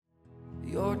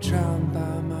You're drowned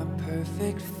by my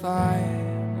perfect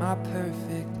fire, my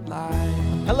perfect lie.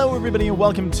 Hello, everybody, and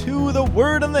welcome to the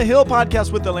Word on the Hill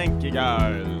podcast with the Lanky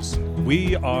Guys.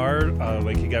 We are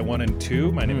Lanky Guy 1 and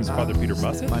 2. My name is Father Peter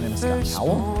Bussett. My name is Scott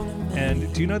Howell.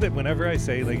 And do you know that whenever I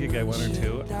say Lanky Guy 1 or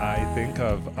 2, I think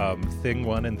of Thing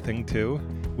 1 and Thing 2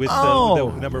 with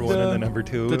the number 1 and the number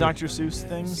 2. The Dr. Seuss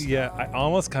things? Yeah, I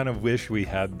almost kind of wish we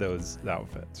had those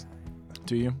outfits.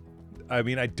 Do you? I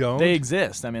mean, I don't. They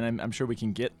exist. I mean, I'm sure we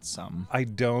can get some. I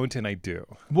don't, and I do.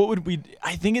 What would we...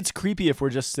 I think it's creepy if we're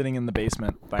just sitting in the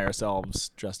basement by ourselves,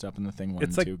 dressed up in the Thing 1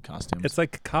 and 2 costumes. It's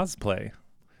like cosplay.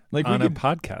 Like on a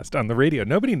podcast, on the radio.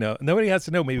 Nobody has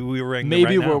to know. Maybe we were wearing them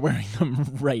Maybe right we're now. wearing them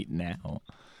right now.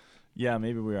 Yeah,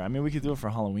 maybe we are. I mean, we could do it for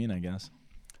Halloween, I guess.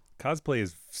 Cosplay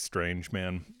is strange,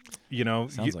 man. You know,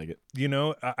 Sounds like it. You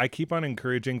know, I keep on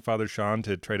encouraging Father Sean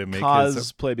to try to make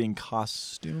cosplay being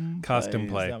costume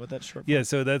play. Is that what that's short for? Yeah,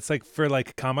 so that's like for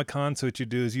like Comic-Con. So what you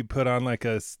do is you put on like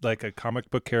a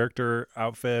comic book character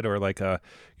outfit or like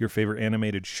your favorite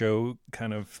animated show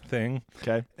kind of thing.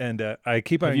 Okay. And I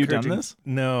keep on Have you encouraging. done this?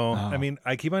 No, Oh. I mean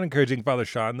I keep on encouraging Father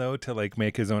Sean though to like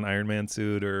make his own Iron Man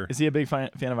suit or. Is he a big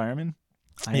fan of Iron Man?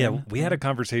 Yeah, we had a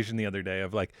conversation the other day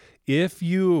of like, if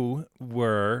you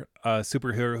were a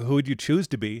superhero, who would you choose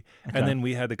to be? Okay. And then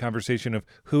we had the conversation of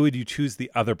who would you choose the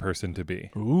other person to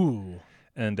be? Ooh.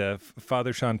 And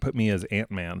Father Sean put me as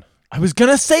Ant-Man. I was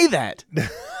going to say that.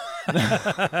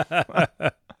 I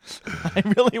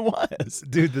really was.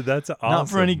 Dude, that's awesome. Not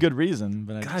for any good reason,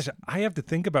 but I have to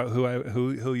think about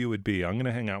who you would be. I'm going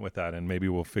to hang out with that and maybe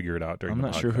we'll figure it out during the podcast.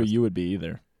 I'm not sure who you would be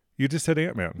either. You just said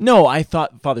Ant-Man. No, I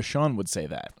thought Father Sean would say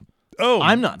that. Oh.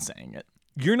 I'm not saying it.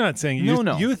 You're not saying it.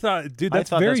 No. You thought, dude, That's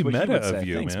very what he meta would say. of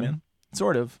you, Thanks, man.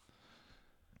 Sort of.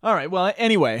 All right, well,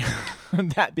 anyway,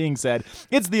 that being said,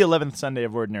 it's the 11th Sunday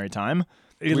of Ordinary Time.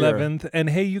 11th.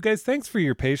 And hey, you guys, thanks for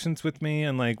your patience with me.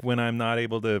 And like when I'm not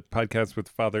able to podcast with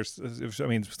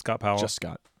Scott Powell. Just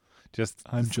Scott.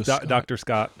 I'm just Scott. Dr.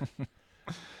 Scott.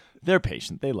 They're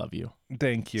patient. They love you.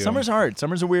 Thank you. Summer's hard.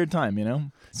 Summer's a weird time, you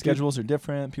know? Schedules are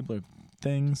different. People are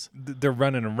things. They're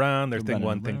running around. They're thing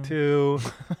 1, thing 2.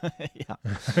 Yeah.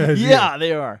 Yeah,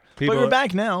 they are. But we're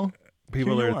back now.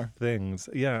 People Here you are things.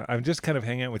 Yeah, I'm just kind of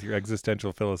hanging out with your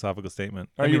existential philosophical statement.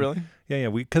 Are you really? Yeah.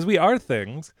 Because we are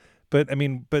things. But I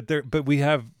mean, but we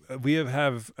have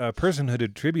personhood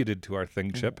attributed to our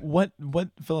thingship. What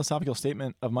philosophical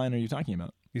statement of mine are you talking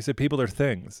about? You said people are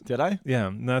things. Did I? Yeah,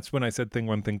 and that's when I said thing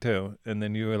 1, thing 2, and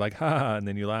then you were like, ha, and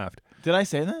then you laughed. Did I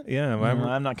say that? Yeah,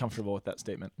 I'm not comfortable with that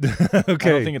statement. Okay.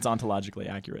 I don't think it's ontologically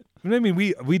accurate. I mean,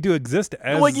 we do exist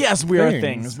as. Well, yes, we are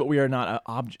things, but we are not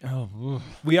objects. Oh,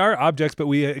 we are objects, but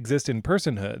we exist in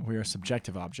personhood. we are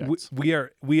subjective objects.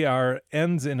 We are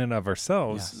ends in and of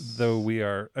ourselves, Yes. though we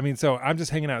are. I mean, so I'm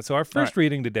just hanging out. So our first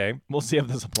reading today. We'll see if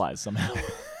this applies somehow.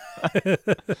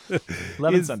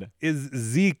 11th Sunday. Is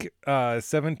Zeke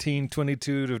 17:22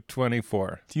 to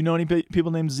 24. Do you know any people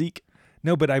named Zeke?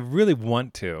 No, but I really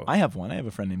want to. I have one. I have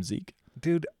a friend named Zeke.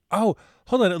 Dude, oh,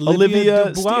 hold on.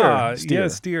 Olivia Dubois. Steer. Yeah,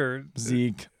 Steer.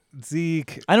 Zeke.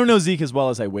 Zeke. I don't know Zeke as well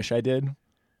as I wish I did.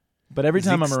 But every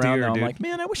time Zeke I'm around Steer, now, I'm dude. like,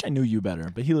 man, I wish I knew you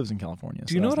better. But he lives in California,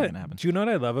 Do so you know that's what? not going to happen. Do you know what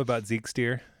I love about Zeke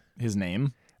Steer? His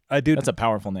name? Dude, That's a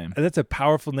powerful name. That's a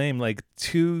powerful name. Like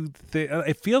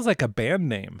it feels like a band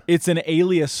name. It's an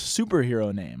alias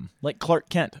superhero name, like Clark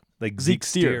Kent. Like Zeke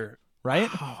Steer. Right?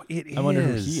 Oh, it is. I wonder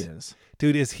who he is.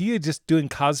 Dude, is he just doing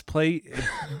cosplay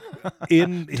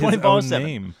in his own 24/7.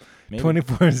 name? Maybe.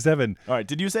 24/7. All right.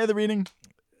 Did you say the reading?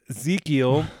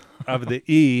 Ezekiel of the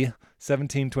E,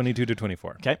 17:22 to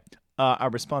 24. Okay.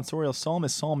 Our responsorial psalm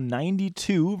is Psalm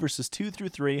 92, verses 2 through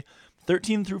 3,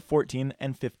 13 through 14,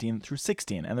 and 15 through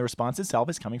 16. And the response itself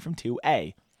is coming from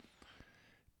 2A.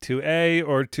 2A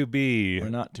or 2B? Or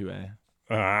not 2A.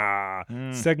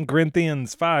 2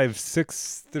 Corinthians 5,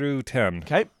 6 through 10.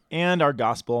 Okay. And our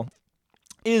gospel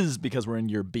is, because we're in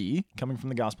year B, coming from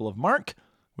the Gospel of Mark,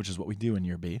 which is what we do in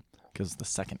year B, because it's the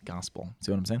second gospel.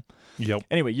 See what I'm saying? Yep.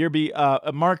 Anyway, year B,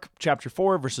 Mark chapter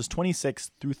 4, verses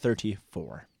 26 through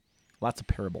 34. Lots of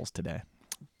parables today.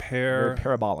 Very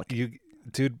parabolic.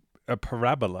 Dude, a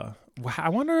parabola. I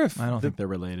wonder if I don't think they're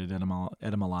related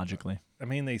etymologically. I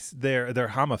mean, they're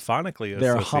homophonically associated.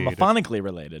 They're homophonically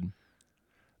related.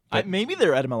 Maybe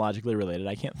they're etymologically related.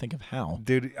 I can't think of how.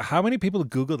 Dude, how many people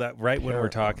Google that when we're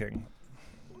talking?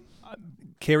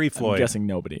 Carrie Floyd. I'm guessing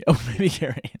nobody. Oh, maybe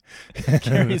Carrie.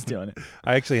 Carrie's doing it.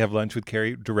 I actually have lunch with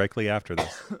Carrie directly after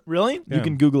this. Really? Yeah. You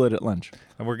can Google it at lunch.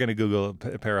 And we're going to Google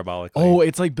parabolically. Oh,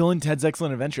 it's like Bill and Ted's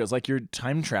Excellent Adventure. It's like you're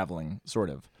time traveling, sort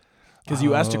of. Because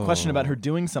you asked a question about her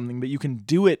doing something, but you can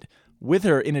do it with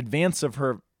her in advance of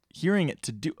her hearing it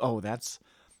to do. Oh, that's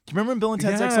Do you remember in Bill and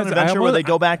Ted's Yes, Excellent Adventure where they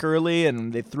go back early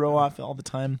and they throw off all the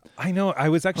time? I know. I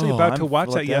was actually about to I'm watch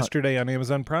that flipped out. yesterday on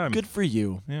Amazon Prime. Good for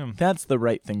you. Yeah. That's the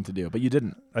right thing to do, but you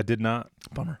didn't. I did not.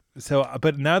 Bummer. So,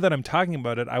 but now that I'm talking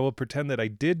about it, I will pretend that I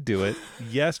did do it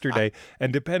yesterday.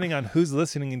 And depending on who's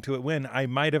listening to it when, I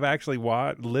might have actually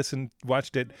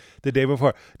watched it the day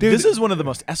before. Dude, This is one of the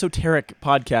most esoteric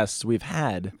podcasts we've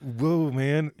had whoa,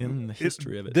 man. in the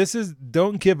history of it. This is,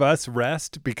 don't give us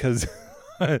rest because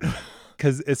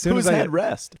as soon Who's as had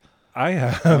rest? I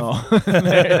have. Oh.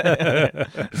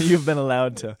 You've been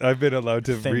allowed to. I've been allowed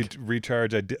to Think.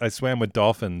 recharge. I swam with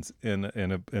dolphins in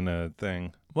a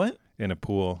thing, What? in a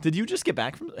pool. Did you just get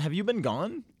back from? Have you been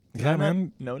gone? Did Yeah, I not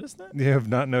man. notice that? You have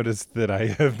not noticed that I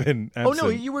have been absent. Oh no,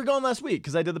 you were gone last week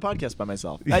because I did the podcast by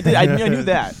myself. I did. I knew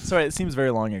that. Sorry, it seems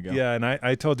very long ago. Yeah, and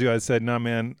I told you, I said, no,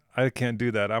 man, I can't do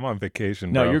that. I'm on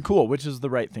vacation, No, bro. you're cool, which is the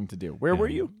right thing to do. Where were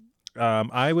you?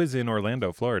 I was in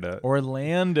Orlando, Florida,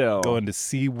 Orlando. going to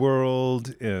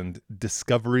SeaWorld and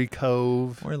Discovery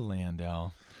Cove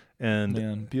Orlando. and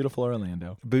Man, beautiful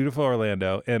Orlando. beautiful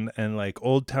Orlando and like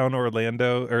Old Town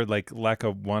Orlando or like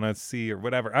Lackawanna or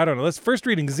whatever. I don't know. Let's first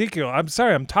reading Ezekiel. I'm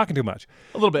sorry, I'm talking too much.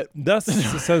 A little bit. Thus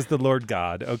says the Lord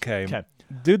God. Okay. Okay.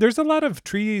 Dude, there's a lot of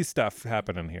tree stuff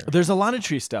happening here. There's a lot of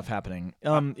tree stuff happening.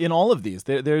 In all of these,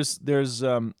 there's.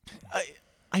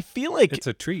 I feel like. It's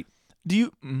a treat. Do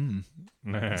you?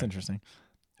 That's interesting.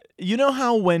 You know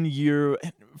how when you're,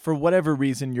 for whatever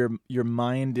reason, your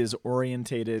mind is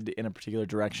orientated in a particular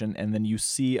direction, and then you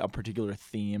see a particular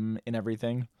theme in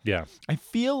everything. Yeah. I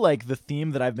feel like the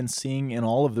theme that I've been seeing in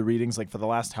all of the readings, like for the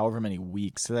last however many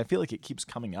weeks, and I feel like it keeps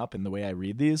coming up in the way I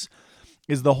read these,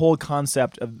 is the whole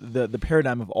concept of the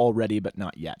paradigm of already but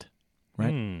not yet, right?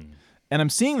 And I'm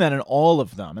seeing that in all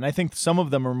of them, and I think some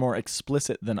of them are more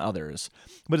explicit than others.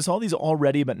 But it's all these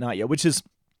already but not yet, which is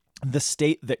the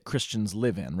state that Christians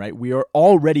live in, right? We are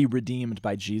already redeemed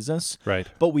by Jesus, Right.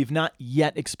 but we've not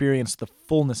yet experienced the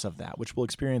fullness of that, which we'll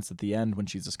experience at the end when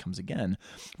Jesus comes again.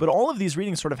 But all of these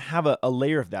readings sort of have a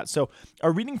layer of that. So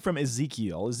our reading from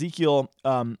Ezekiel,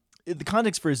 the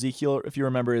context for Ezekiel, if you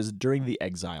remember, is during the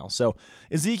exile. So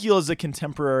Ezekiel is a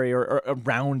contemporary or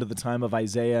around the time of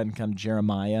Isaiah and kind of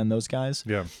Jeremiah and those guys.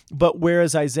 Yeah. But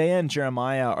whereas Isaiah and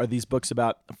Jeremiah are these books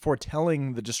about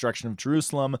foretelling the destruction of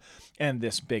Jerusalem and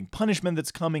this big punishment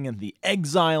that's coming and the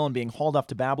exile and being hauled off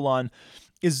to Babylon,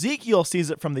 Ezekiel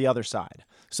sees it from the other side.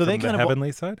 So they From kind the of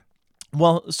heavenly side?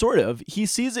 well, sort of. He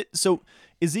sees it. So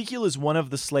Ezekiel is one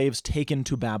of the slaves taken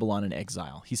to Babylon in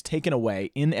exile. He's taken away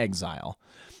in exile.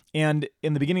 And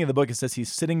in the beginning of the book, it says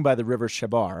he's sitting by the river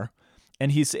Shebar.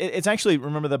 And it's actually,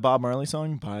 remember the Bob Marley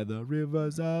song? By the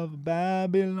rivers of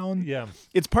Babylon. Yeah.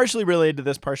 It's partially related to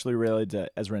this, partially related to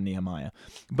Ezra and Nehemiah.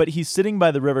 But he's sitting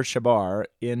by the river Shebar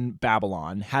in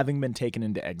Babylon, having been taken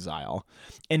into exile.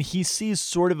 And he sees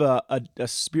sort of a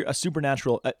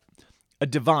supernatural, a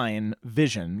divine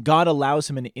vision. God allows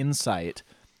him an insight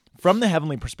from the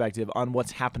heavenly perspective on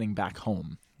what's happening back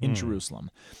home in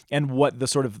Jerusalem and what the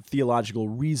sort of theological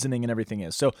reasoning and everything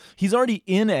is. So he's already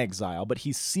in exile, but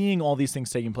he's seeing all these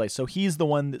things taking place. So he's the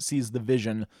one that sees the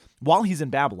vision while he's in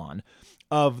Babylon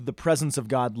of the presence of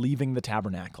God leaving the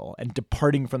tabernacle and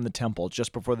departing from the temple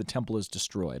just before the temple is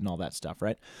destroyed and all that stuff,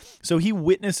 right? So he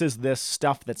witnesses this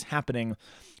stuff that's happening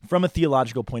from a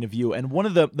theological point of view. And one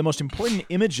of the most important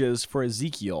images for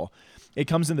Ezekiel, it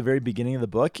comes in the very beginning of the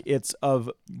book. It's of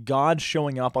God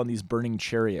showing up on these burning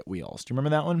chariot wheels. Do you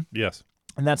remember that one? Yes.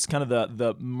 And that's kind of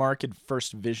the marked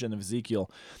first vision of Ezekiel,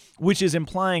 which is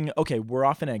implying, okay, we're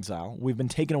off in exile. We've been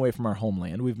taken away from our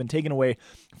homeland. We've been taken away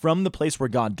from the place where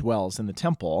God dwells in the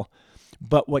temple.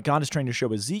 But what God is trying to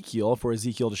show Ezekiel, for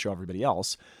Ezekiel to show everybody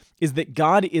else, is that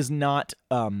God is not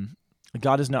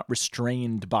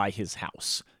restrained by his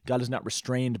house. God is not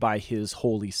restrained by his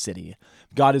holy city.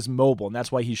 God is mobile, and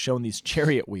that's why he's shown these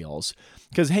chariot wheels.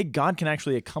 Because, hey, God can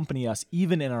actually accompany us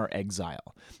even in our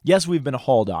exile. Yes, we've been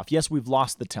hauled off. Yes, we've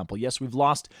lost the temple. Yes, we've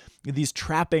lost these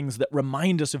trappings that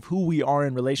remind us of who we are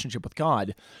in relationship with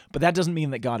God. But that doesn't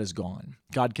mean that God is gone.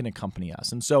 God can accompany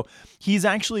us. And so he's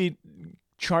actually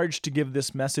charged to give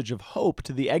this message of hope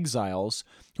to the exiles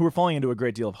who are falling into a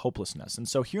great deal of hopelessness. And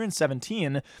so here in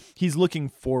 17, he's looking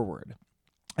forward.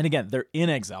 And again, they're in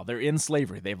exile. They're in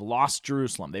slavery. They've lost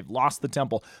Jerusalem. They've lost the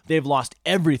temple. They've lost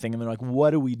everything. And they're like,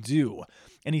 what do we do?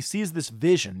 And he sees this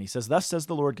vision. He says, thus says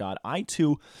the Lord God, I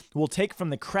too will take from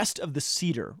the crest of the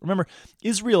cedar. Remember,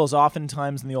 Israel is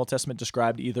oftentimes in the Old Testament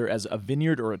described either as a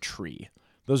vineyard or a tree.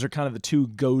 Those are kind of the two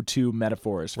go-to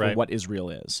metaphors for what Israel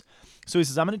is. So he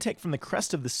says, I'm going to take from the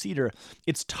crest of the cedar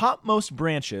its topmost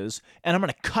branches, and I'm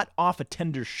going to cut off a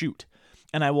tender shoot.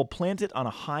 and I will plant it on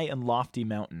a high and lofty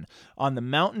mountain. On the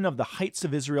mountain of the heights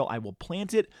of Israel I will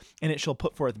plant it, and it shall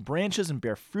put forth branches and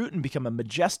bear fruit and become a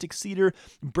majestic cedar.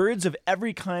 Birds of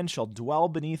every kind shall dwell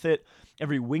beneath it,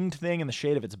 every winged thing in the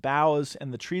shade of its boughs,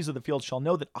 and the trees of the field shall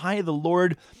know that I, the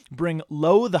Lord, bring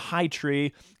low the high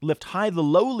tree, lift high the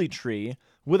lowly tree,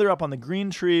 wither up on the green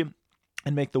tree,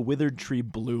 and make the withered tree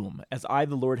bloom. As I,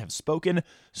 the Lord, have spoken,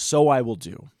 so I will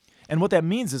do. And what that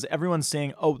means is everyone's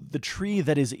saying, oh, the tree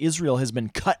that is Israel has been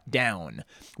cut down.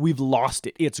 We've lost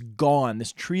it. It's gone.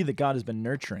 This tree that God has been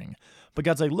nurturing. But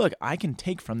God's like, look, I can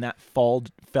take from that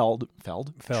felled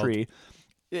tree.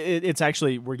 It's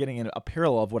actually, we're getting a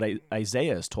parallel of what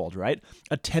Isaiah is told, right?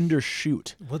 A tender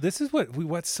shoot. Well, this is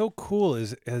what's so cool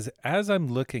is as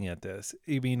I'm looking at this.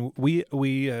 I mean, we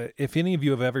if any of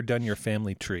you have ever done your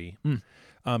family tree,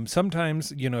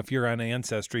 sometimes, if you're on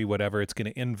Ancestry, whatever, it's going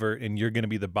to invert and you're going to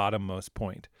be the bottommost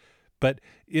point. But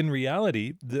in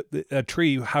reality, a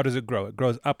tree, how does it grow? It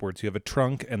grows upwards. You have a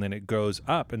trunk and then it grows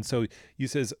up. And so you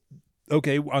says,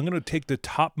 okay, I'm going to take the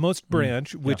topmost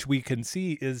branch, which we can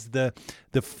see is the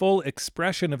full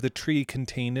expression of the tree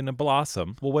contained in a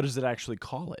blossom. Well, what does it actually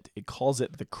call it? It calls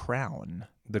it the crown.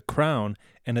 The crown,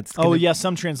 and it's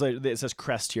some translation, it says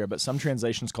crest here, but some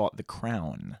translations call it the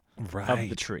crown of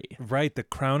the tree. Right, the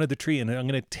crown of the tree, and I'm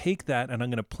going to take that and I'm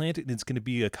going to plant it, and it's going to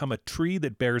become a tree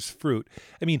that bears fruit.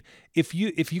 I mean, if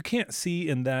you can't see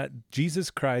in that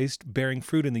Jesus Christ bearing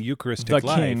fruit in the Eucharistic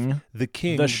life, the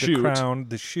king, the shoot, crown,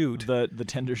 the shoot, the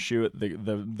tender shoot,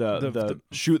 the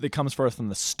shoot that comes forth from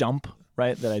the stump,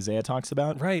 right, that Isaiah talks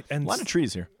about. Right, and a lot of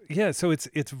trees here. Yeah, so it's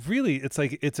a really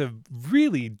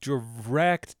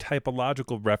direct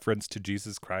typological reference to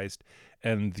Jesus Christ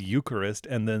and the Eucharist,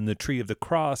 and then the tree of the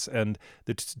cross and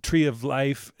the tree of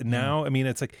life. Now, I mean,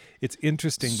 it's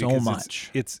interesting so because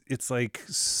much. It's like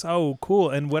so cool.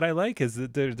 And what I like is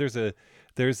that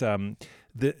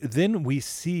then we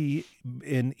see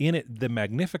in it the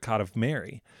Magnificat of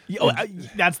Mary.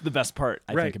 That's the best part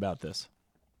I think about this.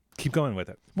 Keep going with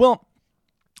it. Well.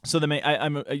 So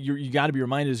you got to be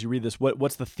reminded as you read this.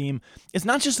 What's the theme? It's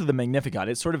not just of the Magnificat.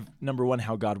 It's sort of number one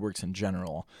how God works in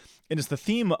general, and it's the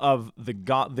theme of the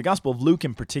Gospel of Luke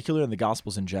in particular, and the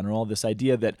Gospels in general. This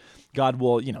idea that God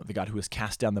will, the God who has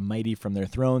cast down the mighty from their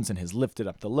thrones and has lifted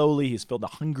up the lowly. He's filled the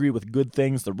hungry with good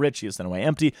things. The rich He has sent away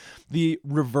empty. The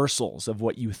reversals of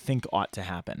what you think ought to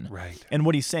happen. Right. And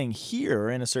what He's saying here,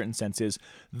 in a certain sense, is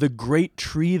the great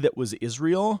tree that was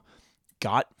Israel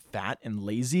got fat and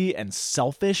lazy and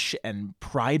selfish and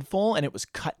prideful, and it was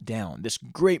cut down. This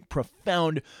great,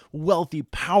 profound, wealthy,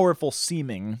 powerful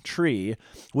seeming tree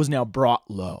was now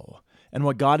brought low. And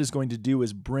what God is going to do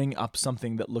is bring up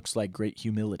something that looks like great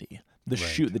humility. The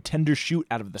shoot, the tender shoot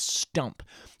out of the stump.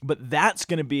 But that's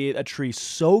going to be a tree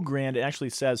so grand, it actually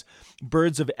says,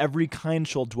 birds of every kind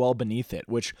shall dwell beneath it,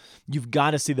 which you've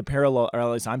got to see the parallel, or at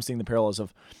least I'm seeing the parallels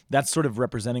of, that's sort of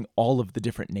representing all of the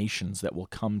different nations that will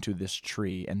come to this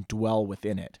tree and dwell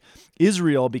within it.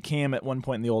 Israel became, at one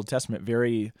point in the Old Testament,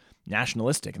 very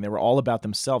nationalistic, and they were all about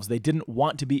themselves. They didn't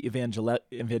want to be evangelical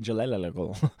in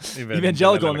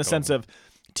the sense of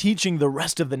teaching the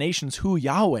rest of the nations who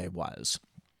Yahweh was.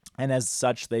 And as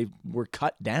such, they were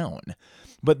cut down.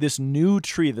 But this new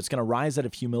tree that's going to rise out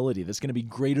of humility, that's going to be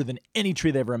greater than any tree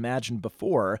they ever imagined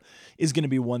before, is going to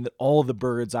be one that all the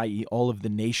birds, i.e. all of the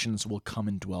nations, will come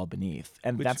and dwell beneath.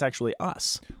 And that's actually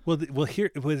us. Well, here,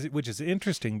 which is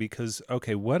interesting because,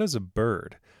 okay, what is a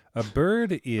bird? A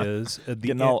bird is...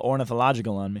 Getting all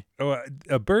ornithological on me.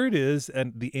 A bird is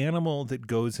the animal that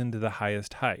goes into the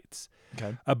highest heights.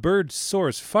 Okay. A bird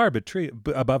soars far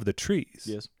above the trees.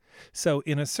 Yes. So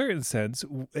in a certain sense,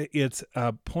 it's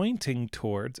pointing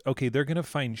towards, okay, they're going to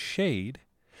find shade,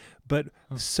 but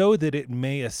so that it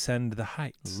may ascend the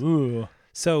heights. Ooh.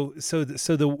 So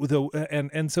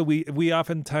we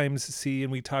oftentimes see,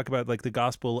 and we talk about like the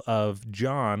Gospel of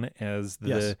John as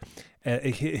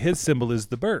his symbol is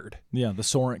the bird. Yeah, the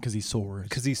soaring, because he soars.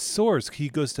 Because he soars, he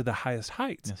goes to the highest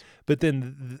heights. Yes. But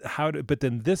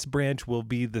then this branch will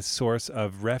be the source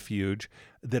of refuge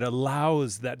that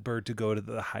allows that bird to go to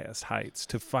the highest heights,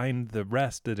 to find the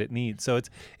rest that it needs. So it's,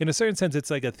 in a certain sense,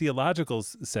 it's like a theological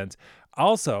sense.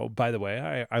 Also, by the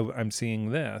way, I'm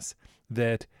seeing this,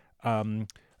 that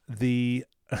the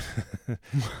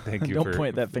thank you. Don't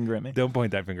point that finger at me. Don't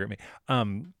point that finger at me.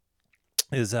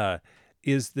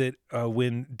 Is that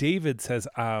when David says,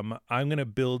 "I'm going to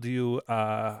build you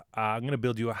a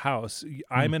house.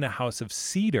 I'm in a house of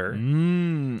cedar."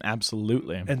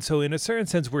 Absolutely. And so, in a certain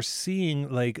sense, we're seeing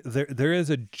like there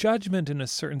is a judgment in a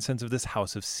certain sense of this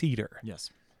house of cedar. Yes.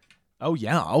 Oh,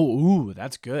 yeah. Oh, ooh,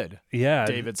 that's good. Yeah.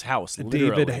 David's house,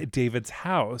 literally. David's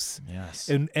house. Yes.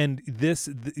 And this,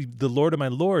 the Lord of my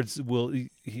lords will,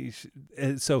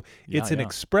 so it's an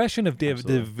expression of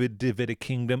the Davidic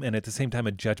kingdom, and at the same time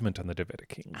a judgment on the Davidic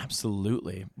kingdom.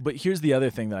 Absolutely. But here's the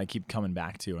other thing that I keep coming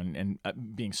back to and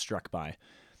being struck by.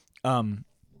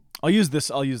 I'll use this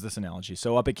analogy.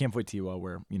 So up at Camp Wojtyła,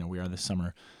 where we are this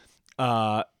summer,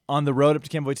 on the road up to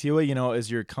Camp Wojtyła, as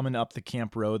you're coming up the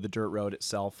camp road, the dirt road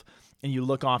itself, and you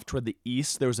look off toward the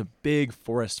east, there was a big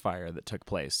forest fire that took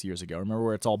place years ago. Remember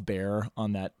where it's all bare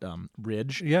on that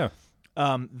ridge? Yeah.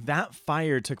 That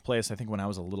fire took place, I think, when I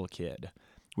was a little kid,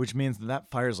 which means that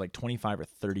fire is like 25 or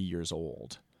 30 years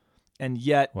old. And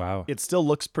yet it still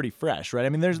looks pretty fresh, right? I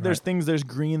mean, there's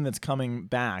green that's coming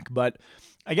back, but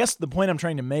I guess the point I'm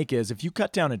trying to make is if you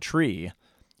cut down a tree,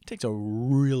 it takes a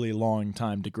really long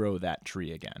time to grow that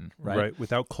tree again, right? Right,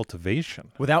 without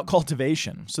cultivation. Without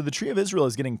cultivation. So the tree of Israel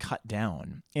is getting cut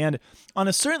down. And on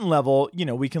a certain level,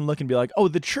 we can look and be like, oh,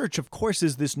 the church, of course,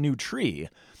 is this new tree.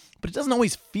 But it doesn't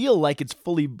always feel like it's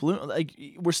fully bloomed. Like,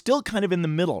 we're still kind of in the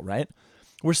middle, right?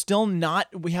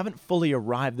 We haven't fully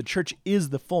arrived. The church is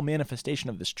the full manifestation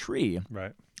of this tree.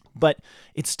 Right. But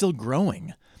it's still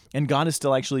growing. And God is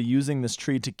still actually using this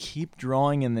tree to keep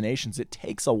drawing in the nations. It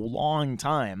takes a long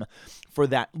time for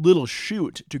that little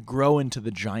shoot to grow into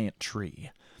the giant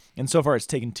tree. And so far, it's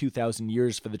taken 2,000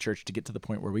 years for the church to get to the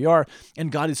point where we are,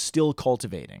 and God is still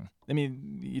cultivating. I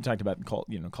mean, you talked about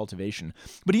cultivation,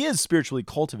 but He is spiritually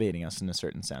cultivating us in a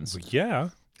certain sense. Yeah.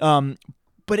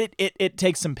 But it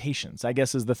takes some patience, I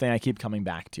guess, is the thing I keep coming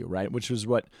back to, right? Which is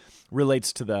what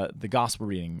relates to the gospel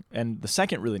reading and the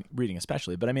second reading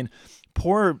especially. But I mean,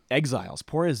 poor exiles,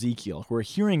 poor Ezekiel, who are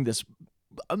hearing this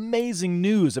amazing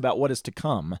news about what is to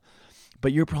come,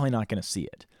 but you're probably not going to see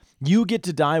it. You get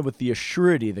to die with the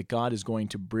assurity that God is going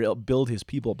to build His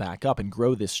people back up and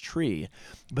grow this tree,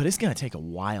 but it's going to take a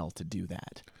while to do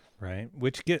that. Right,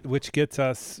 which gets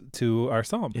us to our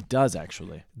psalm. It does,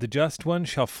 actually. The just one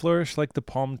shall flourish like the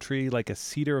palm tree, like a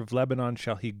cedar of Lebanon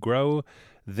shall he grow.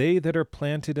 They that are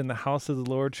planted in the house of the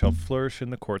Lord shall flourish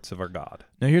in the courts of our God.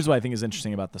 Now, here's what I think is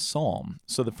interesting about the psalm.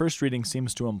 So the first reading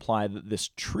seems to imply that this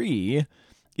tree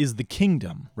is the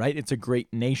kingdom, right? It's a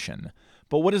great nation.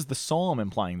 But what is the psalm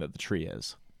implying that the tree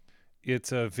is?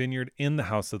 It's a vineyard in the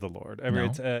house of the Lord.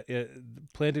 No. It's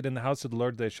planted in the house of the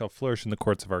Lord, they shall flourish in the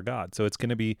courts of our God. So it's going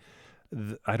to be,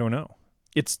 I don't know.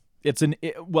 Let's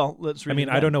read it.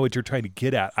 I don't know what you're trying to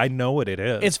get at. I know what it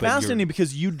is. It's fascinating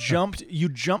because you jumped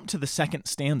to the second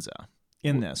stanza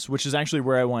in this, which is actually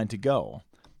where I wanted to go.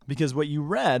 Because what you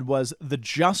read was the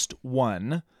just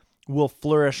one will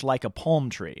flourish like a palm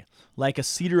tree, like a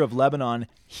cedar of Lebanon,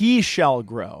 he shall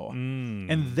grow.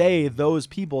 And those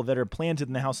people that are planted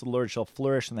in the house of the Lord shall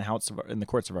flourish in the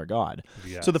courts of our God.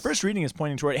 Yes. So the first reading is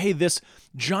pointing toward, hey, this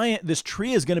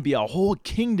tree is going to be a whole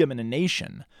kingdom and a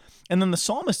nation. And then the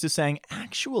psalmist is saying,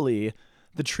 actually,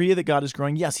 the tree that God is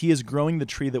growing, yes, He is growing the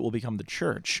tree that will become the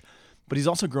church, but He's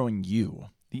also growing you.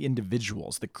 The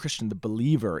individuals, the Christian, the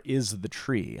believer is the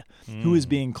tree who is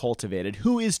being cultivated,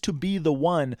 who is to be the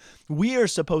one. We are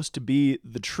supposed to be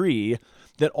the tree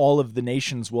that all of the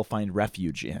nations will find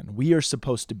refuge in. We are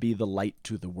supposed to be the light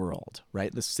to the world,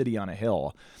 right? The city on a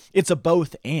hill. It's a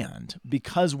both and,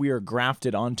 because we are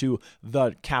grafted onto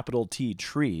the capital T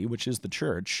tree, which is the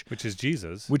church. Which is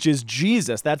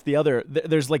Jesus. That's the other.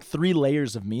 There's like 3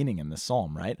 layers of meaning in this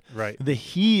psalm, right? Right. The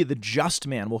just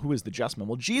man. Well, who is the just man?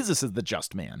 Well, Jesus is the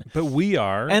just man. But we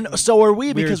are. And so are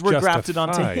we, because we're grafted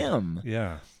onto justified. Him.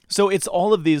 Yeah. So it's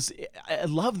all of these. I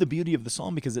love the beauty of the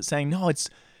psalm because it's saying, no, it's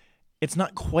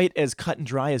not quite as cut and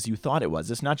dry as you thought it was.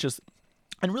 It's not just,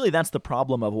 and really that's the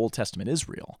problem of Old Testament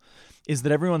Israel, is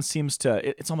that everyone seems to,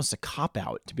 it's almost a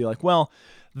cop-out to be like, well,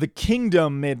 the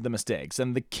kingdom made the mistakes,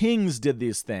 and the kings did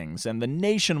these things, and the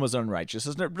nation was unrighteous.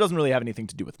 It doesn't really have anything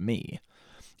to do with me.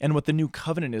 And what the new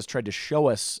covenant has tried to show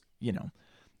us,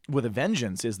 with a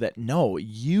vengeance, is that no,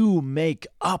 you make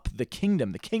up the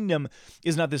kingdom. The kingdom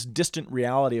is not this distant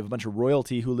reality of a bunch of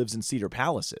royalty who lives in cedar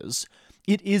palaces.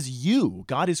 It is you.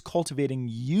 God is cultivating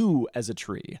you as a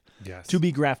tree to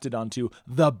be grafted onto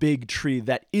the big tree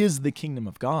that is the kingdom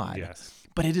of God. Yes.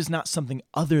 But it is not something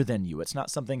other than you. It's not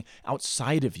something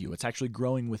outside of you. It's actually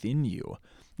growing within you,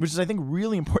 which is, I think,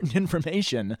 really important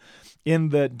information in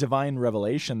the divine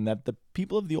revelation that the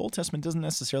people of the Old Testament doesn't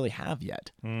necessarily have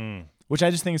yet, which I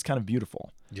just think is kind of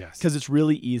beautiful. Yes. Because it's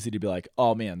really easy to be like,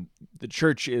 oh, man, the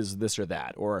church is this or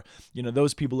that, or,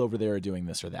 those people over there are doing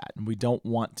this or that, and we don't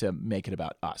want to make it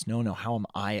about us. No, how am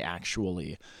I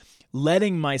actually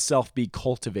letting myself be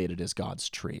cultivated as God's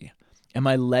tree? Am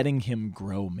I letting Him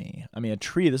grow me? I mean,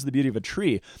 this is the beauty of a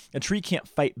tree. A tree can't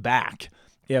fight back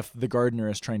if the gardener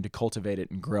is trying to cultivate it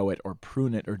and grow it or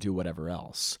prune it or do whatever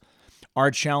else.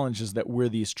 Our challenge is that we're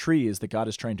these trees that God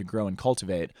is trying to grow and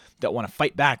cultivate that want to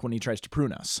fight back when he tries to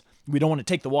prune us. We don't want to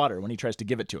take the water when he tries to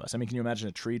give it to us. I mean, can you imagine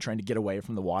a tree trying to get away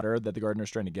from the water that the gardener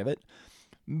is trying to give it?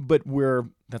 But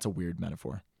that's a weird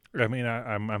metaphor. I mean,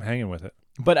 I'm hanging with it.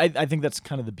 But I think that's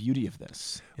kind of the beauty of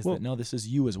this, is that, no, this is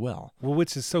you as well. Well,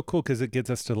 which is so cool because it gets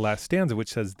us to the last stanza,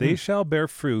 which says, they shall bear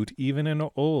fruit even in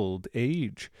old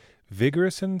age.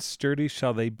 Vigorous and sturdy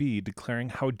shall they be, declaring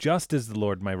how just is the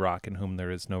Lord my rock, in whom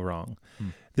there is no wrong.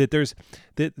 That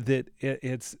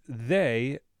it's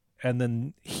they and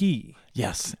then he.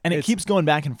 Yes, and it keeps going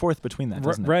back and forth between that,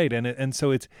 doesn't it? Right, and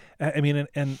so it's, I mean,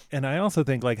 and I also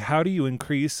think, like, how do you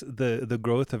increase the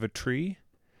growth of a tree?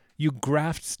 You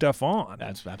graft stuff on.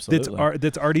 That's absolutely.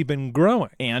 That's already been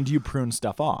growing. And you prune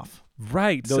stuff off.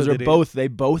 Right. Those are both, they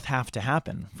both have to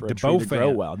happen for a tree to grow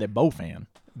well. They both fan.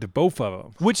 The both of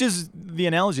them. Which is the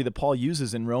analogy that Paul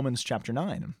uses in Romans chapter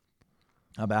 9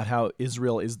 about how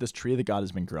Israel is this tree that God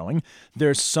has been growing.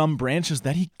 There's some branches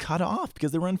that he cut off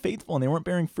because they were unfaithful and they weren't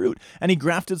bearing fruit. And he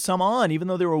grafted some on, even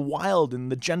though they were wild and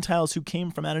the Gentiles who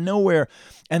came from out of nowhere.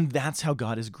 And that's how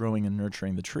God is growing and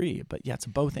nurturing the tree. But yeah, it's a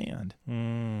both and.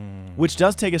 Which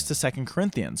does take us to 2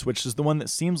 Corinthians, which is the one that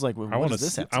seems like, well, what does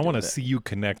this have to do I want to with it? see you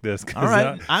connect this. All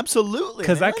right, absolutely.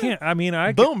 Because I can't, I mean,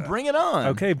 I Boom, bring it on.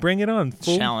 Okay, bring it on.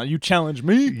 You challenge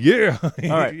me? Yeah. All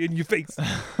right. In your face.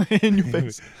 In your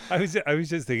face. I was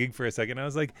just thinking for a second. I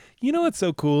was like, you know what's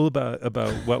so cool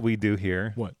about what we do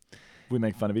here? What? We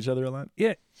make fun of each other a lot?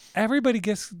 Yeah. Everybody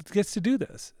gets to do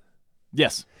this.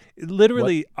 Yes.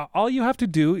 Literally, all you have to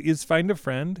do is find a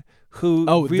friend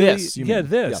who this, you mean.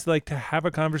 like to have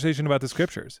a conversation about the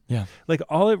scriptures. Yeah. Like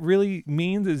all it really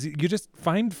means is you just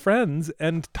find friends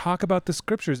and talk about the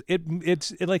scriptures.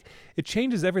 It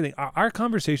changes everything. Our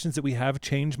conversations that we have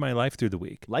change my life through the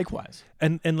week. Likewise.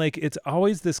 And like it's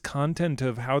always this content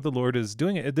of how the Lord is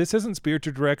doing it. This isn't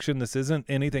spiritual direction. This isn't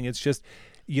anything. It's just,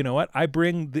 you know what? I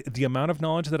bring the amount of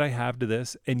knowledge that I have to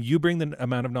this, and you bring the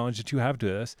amount of knowledge that you have to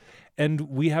this, and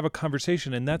we have a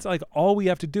conversation. And that's like all we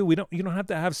have to do. You don't have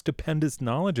to have stupendous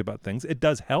knowledge about things. It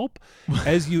does help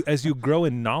as you grow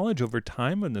in knowledge over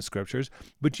time in the scriptures,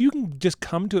 but you can just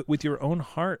come to it with your own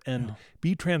heart and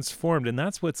be transformed. And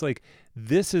that's what's like.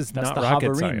 That's not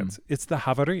rocket science. It's the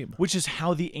Havarim, which is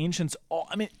how the ancients.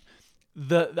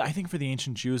 I think for the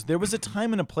ancient Jews, there was a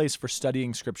time and a place for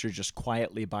studying scripture just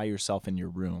quietly by yourself in your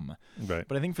room. Right.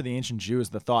 But I think for the ancient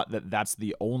Jews, the thought that that's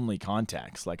the only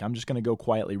context, like I'm just going to go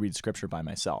quietly read scripture by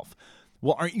myself.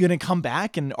 Well, aren't you going to come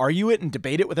back and argue it and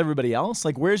debate it with everybody else?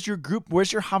 Like, where's your group?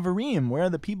 Where's your Havarim? Where are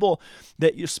the people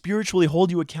that you spiritually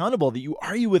hold you accountable, that you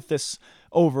argue with this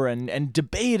over and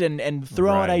debate and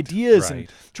throw out ideas and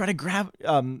try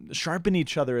to sharpen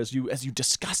each other as you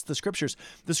discuss the scriptures?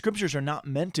 The scriptures are not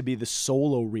meant to be the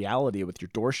solo reality with your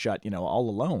door shut, all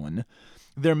alone.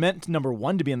 They're meant, number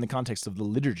one, to be in the context of the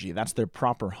liturgy. That's their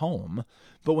proper home.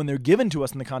 But when they're given to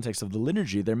us in the context of the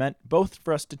liturgy, they're meant both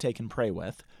for us to take and pray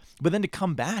with, but then to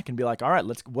come back and be like, all right,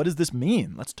 what does this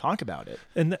mean? Let's talk about it.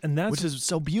 And that's which is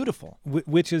so beautiful.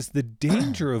 Which is the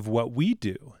danger of what we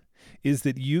do, is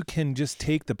that you can just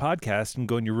take the podcast and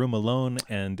go in your room alone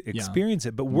and experience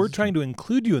it. But we're trying to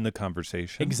include you in the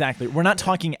conversation. Exactly. We're not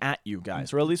talking at you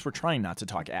guys, or at least we're trying not to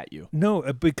talk at you. No,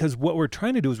 because what we're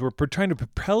trying to do is we're trying to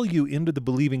propel you into the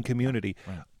believing community.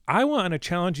 Right. I want to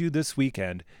challenge you this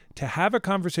weekend to have a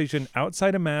conversation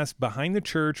outside of Mass, behind the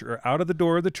church, or out of the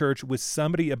door of the church with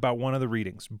somebody about one of the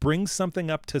readings. Bring something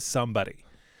up to somebody.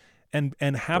 And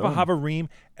have a Havarim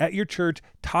at your church.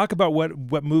 Talk about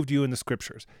what moved you in the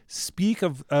scriptures. Speak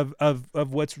of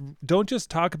what's. Don't just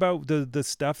talk about the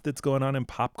stuff that's going on in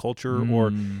pop culture,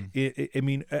 or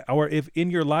if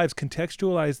in your lives,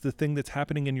 contextualize the thing that's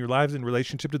happening in your lives in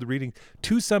relationship to the reading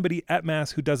to somebody at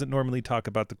Mass who doesn't normally talk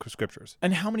about the scriptures.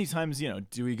 And how many times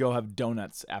do we go have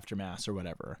donuts after Mass or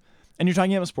whatever? And you're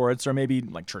talking about sports or maybe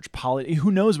like church politics.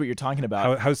 Who knows what you're talking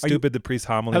about? How stupid the priest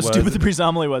homily was. How stupid the priest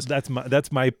homily was. That's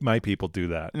my people do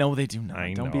that. No, they do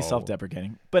not. Don't be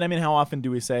self-deprecating. But I mean, how often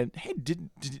do we say, hey,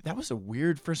 that was a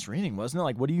weird first reading, wasn't it?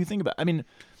 Like, what do you think about it? I mean,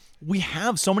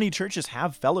 so many churches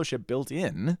have fellowship built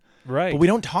in. Right. But we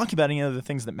don't talk about any of the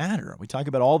things that matter. We talk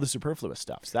about all the superfluous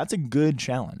stuff. So that's a good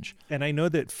challenge. And I know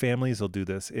that families will do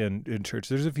this in church.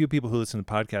 There's a few people who listen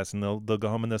to podcasts and they'll go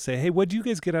home and they'll say, hey, what did you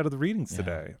guys get out of the readings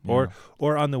today? Yeah.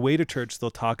 Or on the way to church,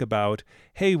 they'll talk about,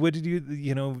 hey, what did you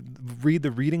read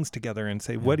the readings together and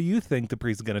say, what do you think the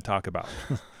priest is going to talk about?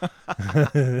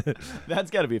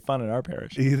 That's got to be fun in our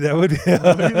parish. That would.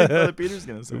 What do you think Brother Peter's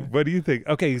going to say? What do you think?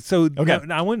 Okay, so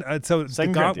now So the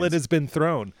gauntlet has been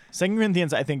thrown. 2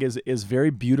 Corinthians, I think, is very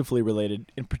beautifully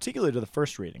related, in particular to the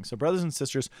first reading. So, brothers and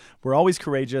sisters, we're always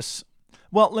courageous.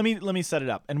 Well, let me set it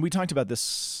up. And we talked about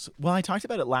this. Well, I talked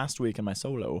about it last week in my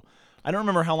solo. I don't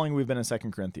remember how long we've been in 2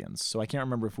 Corinthians, so I can't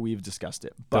remember if we've discussed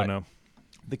it. But don't know.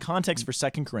 The context for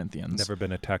 2 Corinthians. Never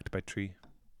been attacked by tree.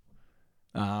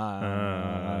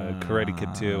 Karate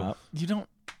Kid 2. You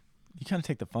kind of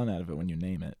take the fun out of it when you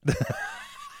name it.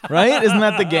 Right? Isn't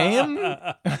that the game? Oh,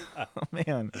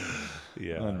 man.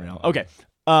 Yeah. Unreal. Okay.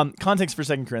 Context for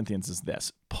 2 Corinthians is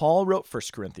this. Paul wrote 1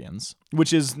 Corinthians,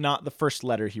 which is not the first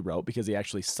letter he wrote because he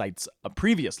actually cites a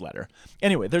previous letter.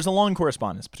 Anyway, there's a long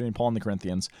correspondence between Paul and the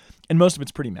Corinthians, and most of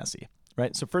it's pretty messy,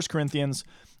 right? So 1 Corinthians,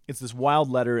 it's this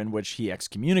wild letter in which he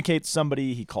excommunicates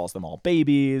somebody. He calls them all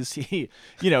babies. He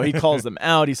calls them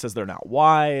out. He says they're not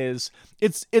wise.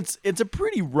 It's a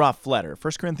pretty rough letter.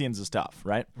 1 Corinthians is tough,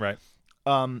 right? Right.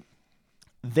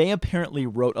 They apparently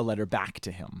wrote a letter back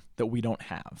to him that we don't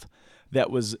have that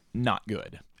was not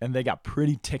good. And they got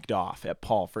pretty ticked off at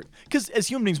Paul because as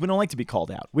human beings, we don't like to be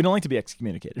called out. We don't like to be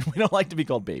excommunicated. We don't like to be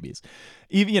called babies.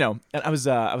 Even, and I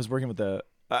was working with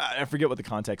I forget what the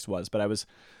context was, but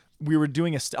we were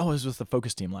doing it was with the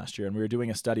focus team last year, and we were doing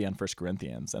a study on 1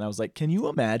 Corinthians. And I was like, can you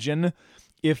imagine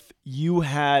if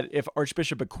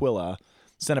Archbishop Aquila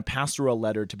sent a pastoral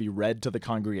letter to be read to the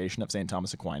congregation of St.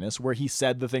 Thomas Aquinas where he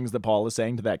said the things that Paul is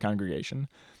saying to that congregation?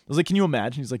 I was like, can you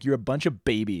imagine? He's like, you're a bunch of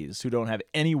babies who don't have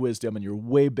any wisdom and you're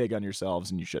way big on yourselves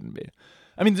and you shouldn't be.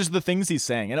 I mean, there's the things he's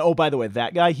saying. And oh, by the way,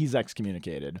 that guy, he's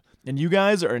excommunicated. And you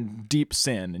guys are in deep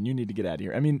sin and you need to get out of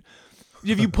here. I mean,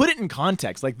 if you put it in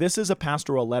context, like this is a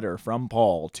pastoral letter from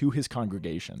Paul to his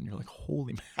congregation. You're like,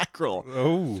 holy mackerel.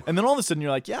 Oh. And then all of a sudden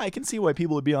you're like, yeah, I can see why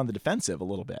people would be on the defensive a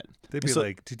little bit. They'd be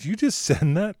like, did you just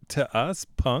send that to us,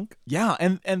 punk? Yeah,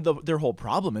 and their whole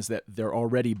problem is that they're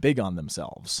already big on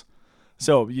themselves.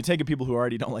 So you take a people who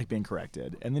already don't like being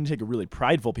corrected, and then you take a really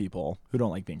prideful people who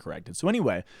don't like being corrected. So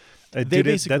anyway,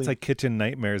 that's like Kitchen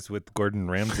Nightmares with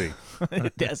Gordon Ramsay.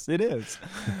 Yes, it is.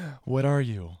 What are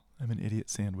you? I'm an idiot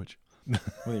sandwich.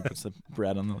 Well, he puts the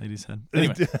bread on the lady's head.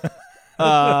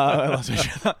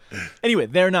 Anyway,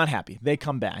 they're not happy. They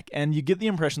come back, and you get the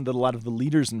impression that a lot of the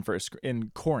leaders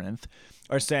in Corinth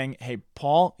are saying, "Hey,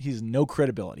 Paul, he's no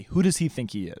credibility. Who does he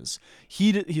think he is?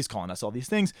 He's calling us all these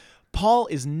things. Paul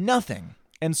is nothing."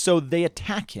 And so they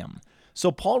attack him. So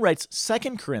Paul writes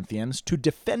 2 Corinthians to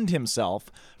defend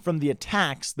himself from the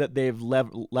attacks that they've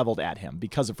leveled at him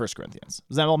because of 1 Corinthians.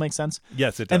 Does that all make sense?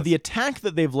 Yes, it does. And the attack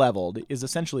that they've leveled is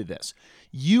essentially this.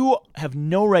 You have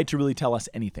no right to really tell us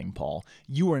anything, Paul.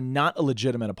 You are not a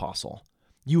legitimate apostle.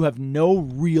 You have no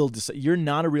real you're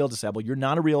not a real disciple. You're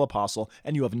not a real apostle,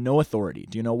 and you have no authority.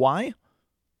 Do you know why? Do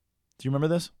you remember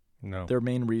this? No. Their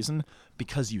main reason?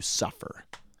 Because you suffer.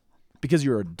 Because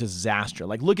you're a disaster.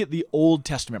 Like, look at the Old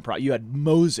Testament prophet. You had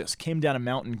Moses came down a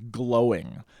mountain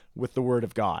glowing with the word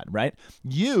of God, right?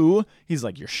 He's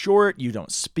like, you're short, you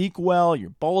don't speak well,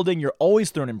 you're balding, you're always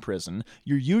thrown in prison,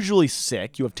 you're usually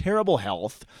sick, you have terrible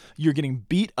health, you're getting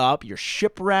beat up, you're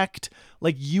shipwrecked.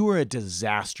 Like, you are a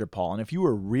disaster, Paul. And if you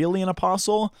were really an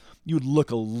apostle, you would look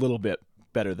a little bit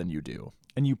better than you do.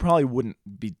 And you probably wouldn't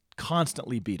be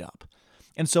constantly beat up.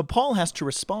 And so Paul has to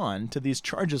respond to these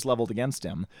charges leveled against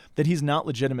him that he's not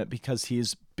legitimate because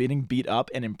he's being beat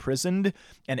up and imprisoned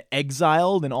and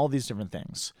exiled and all these different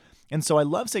things. And so I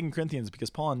love 2 Corinthians because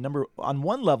Paul, on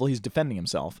one level, he's defending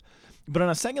himself. But on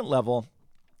a second level,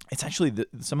 it's actually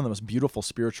some of the most beautiful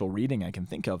spiritual reading I can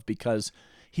think of because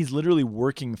he's literally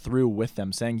working through with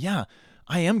them saying, yeah,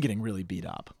 I am getting really beat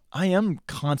up. I am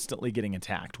constantly getting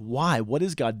attacked. Why? What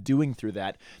is God doing through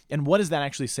that? And what does that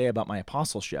actually say about my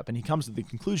apostleship? And he comes to the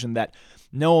conclusion that,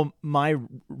 no, my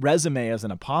resume as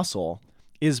an apostle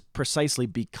is precisely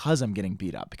because I'm getting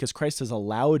beat up, because Christ has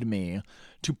allowed me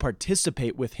to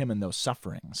participate with him in those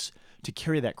sufferings, to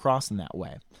carry that cross in that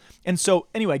way. And so,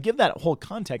 anyway, I give that whole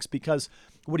context because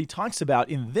what he talks about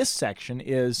in this section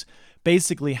is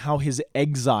basically how his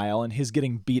exile and his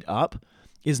getting beat up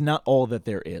is not all that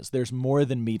there is. There's more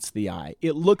than meets the eye.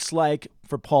 It looks like,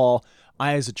 for Paul,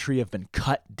 I as a tree have been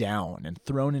cut down and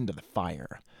thrown into the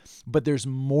fire. But there's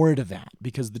more to that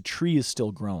because the tree is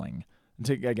still growing.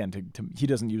 He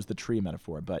doesn't use the tree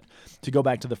metaphor, but to go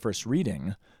back to the first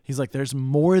reading, he's like, there's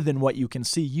more than what you can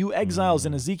see. You exiles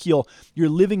in Ezekiel, you're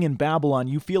living in Babylon.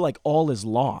 You feel like all is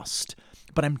lost.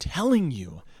 But I'm telling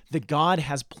you that God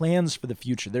has plans for the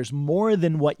future. There's more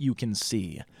than what you can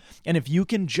see. And if you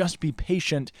can just be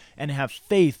patient and have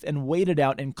faith and wait it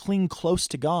out and cling close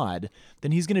to God,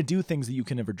 then he's going to do things that you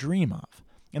can never dream of.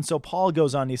 And so Paul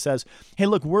goes on, he says, hey,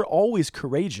 look, we're always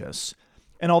courageous.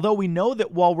 And although we know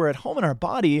that while we're at home in our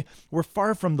body, we're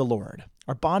far from the Lord.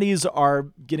 Our bodies are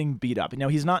getting beat up. Now,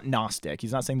 he's not Gnostic.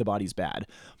 He's not saying the body's bad.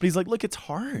 But he's like, look, it's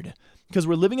hard because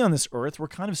we're living on this earth. We're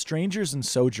kind of strangers and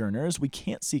sojourners. We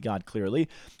can't see God clearly.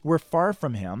 We're far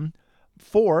from him.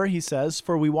 He says,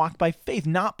 for we walk by faith,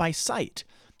 not by sight.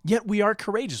 Yet we are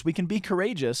courageous. We can be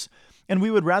courageous, and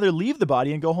we would rather leave the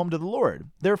body and go home to the Lord.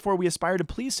 Therefore, we aspire to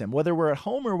please him, whether we're at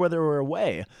home or whether we're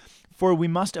away. For we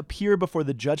must appear before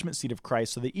the judgment seat of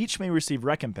Christ so that each may receive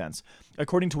recompense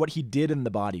according to what he did in the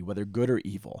body, whether good or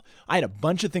evil. I had a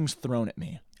bunch of things thrown at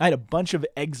me. I had a bunch of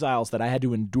exiles that I had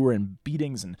to endure and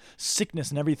beatings and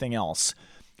sickness and everything else.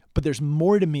 But there's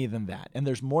more to me than that, and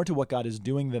there's more to what God is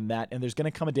doing than that, and there's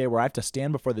going to come a day where I have to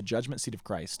stand before the judgment seat of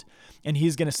Christ, and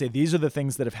he's going to say, these are the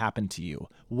things that have happened to you.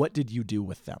 What did you do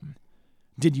with them?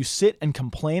 Did you sit and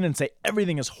complain and say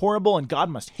everything is horrible and God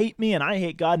must hate me and I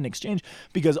hate God in exchange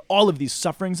because all of these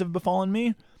sufferings have befallen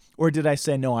me? Or did I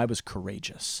say, no, I was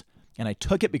courageous and I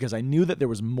took it because I knew that there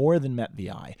was more than met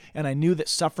the eye and I knew that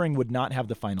suffering would not have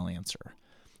the final answer?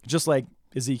 Just like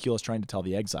Ezekiel is trying to tell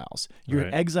the exiles.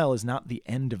 Your exile is not the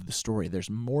end of the story. There's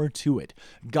more to it.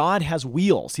 God has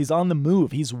wheels. He's on the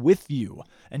move. He's with you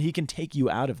and he can take you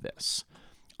out of this.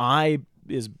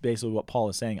 Is basically what Paul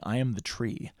is saying. I am the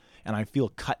tree. And I feel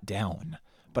cut down,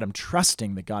 but I'm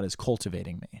trusting that God is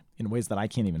cultivating me in ways that I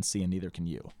can't even see, and neither can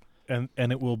you. And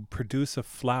it will produce a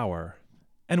flower.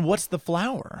 And what's the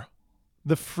flower?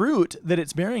 The fruit that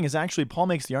it's bearing is actually, Paul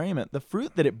makes the argument, the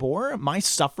fruit that it bore, my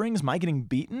sufferings, my getting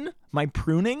beaten, my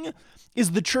pruning,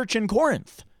 is the church in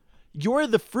Corinth. You're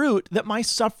the fruit that my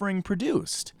suffering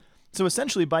produced. So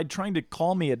essentially, by trying to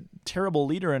call me a terrible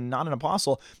leader and not an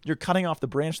apostle, you're cutting off the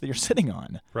branch that you're sitting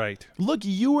on. Right. Look,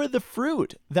 you are the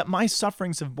fruit that my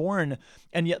sufferings have borne,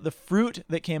 and yet the fruit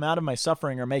that came out of my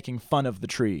suffering are making fun of the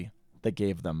tree that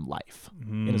gave them life,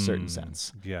 in a certain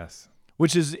sense. Yes.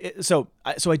 Which is, so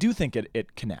I do think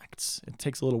it connects. It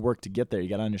takes a little work to get there. You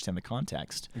got to understand the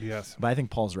context. Yes. But I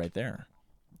think Paul's right there.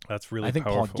 That's really I think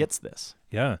powerful. Paul gets this.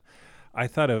 Yeah. I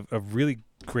thought a really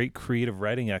great creative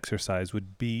writing exercise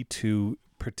would be to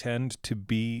pretend to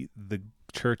be the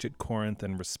church at Corinth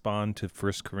and respond to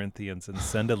 1 Corinthians and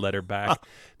send a letter back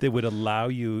that would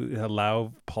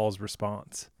allow Paul's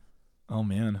response. Oh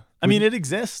man. I mean, it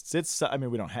exists. It's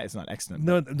we don't have, it's not extant.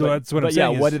 No, that's what I'm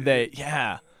saying. Yeah, what did they,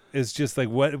 yeah. It's just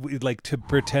like to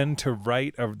pretend to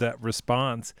write that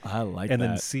response. I like that. And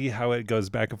then see how it goes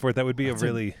back and forth. That would be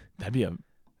that'd be a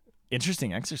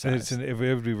interesting exercise. It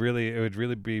would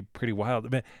really be pretty wild. I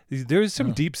mean, there's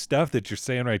some deep stuff that you're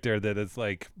saying right there that is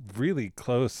like really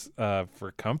close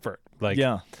for comfort. Like,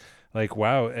 like,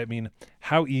 wow. I mean,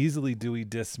 how easily do we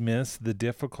dismiss the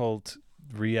difficult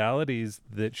realities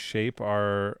that shape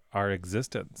our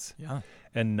existence? Yeah.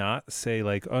 And not say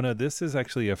like, oh no, this is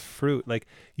actually a fruit. Like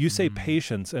you say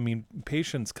patience. I mean,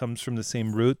 patience comes from the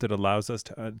same root that allows us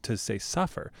to say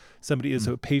suffer. Somebody is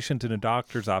a patient in a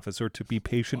doctor's office, or to be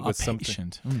patient with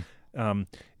something.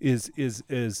 Is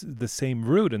the same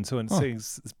root. And so it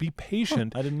says be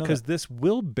patient because this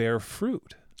will bear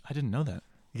fruit. I didn't know that.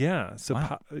 Yeah.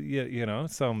 So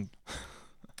so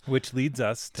which leads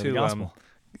us to the gospel.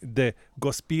 The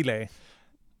gospele.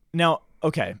 Now,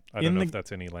 okay. I don't know if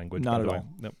that's any language. Not by at the way. all.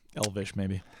 Nope. Elvish,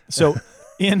 maybe. So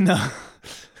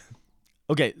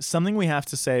okay, something we have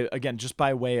to say, again, just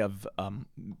by way of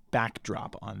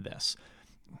backdrop on this.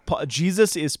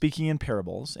 Jesus is speaking in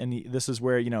parables, and this is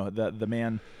where, the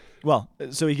man,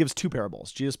 so he gives two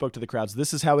parables. Jesus spoke to the crowds.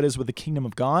 This is how it is with the kingdom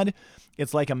of God.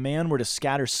 It's like a man were to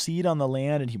scatter seed on the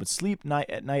land, and he would sleep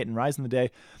at night and rise in the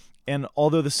day. And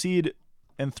although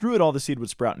and through it all the seed would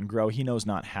sprout and grow, he knows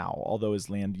not how, although his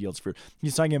land yields fruit.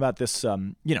 He's talking about this,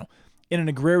 in an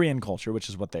agrarian culture, which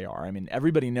is what they are. I mean,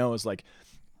 everybody knows, like,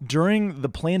 during the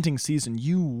planting season,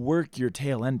 you work your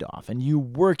tail end off, and you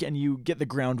work and you get the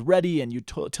ground ready, and you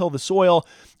till the soil,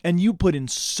 and you put in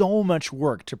so much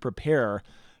work to prepare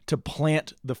to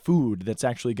plant the food that's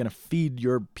actually going to feed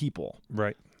your people.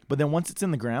 Right. But then once it's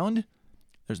in the ground,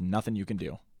 there's nothing you can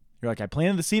do. You're like, I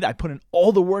planted the seed, I put in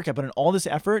all the work, I put in all this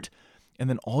effort, and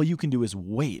then all you can do is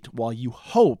wait while you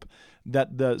hope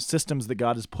that the systems that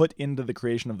God has put into the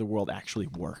creation of the world actually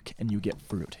work, and you get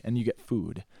fruit, and you get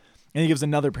food. And he gives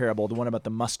another parable, the one about the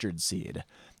mustard seed,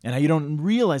 and how you don't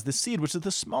realize the seed, which is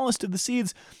the smallest of the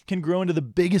seeds, can grow into the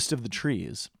biggest of the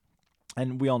trees.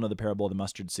 And we all know the parable of the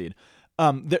mustard seed.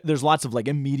 There's lots of like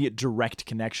immediate direct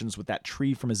connections with that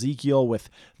tree from Ezekiel, with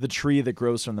the tree that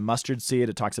grows from the mustard seed.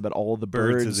 It talks about all the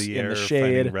birds of the in air the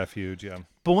shade, finding refuge. Yeah.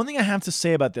 But one thing I have to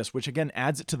say about this, which again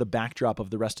adds it to the backdrop of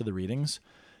the rest of the readings,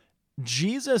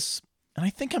 Jesus, and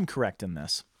I think I'm correct in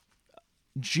this,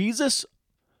 Jesus,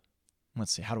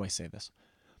 let's see, how do I say this?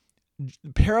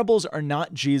 parables are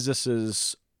not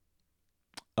Jesus's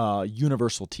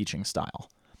universal teaching style.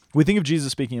 We think of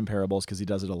Jesus speaking in parables because he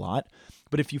does it a lot.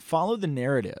 But if you follow the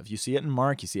narrative, you see it in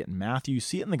Mark, you see it in Matthew, you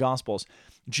see it in the Gospels,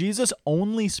 Jesus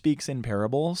only speaks in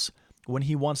parables when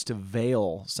he wants to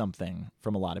veil something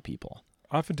from a lot of people.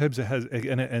 Oftentimes it has,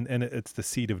 and it's the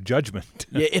seed of judgment.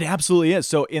 Yeah, it absolutely is.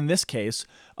 So in this case,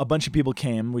 a bunch of people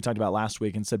came, we talked about last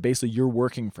week, and said, basically, you're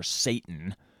working for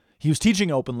Satan. He was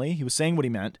teaching openly. He was saying what he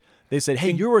meant. They said,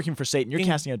 hey, you're working for Satan. You're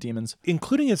casting out demons.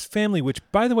 Including his family, which,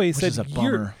 by the way, he said,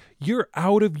 you're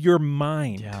out of your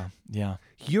mind. Yeah.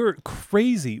 You're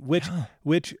crazy, which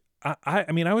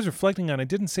I mean, I was reflecting on, I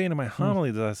didn't say it in my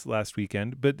homily last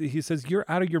weekend, but he says, you're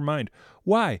out of your mind.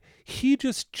 Why? He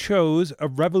just chose a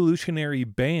revolutionary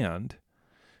band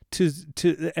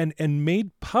and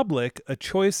made public a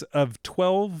choice of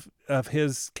 12 of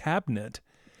his cabinet.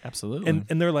 Absolutely.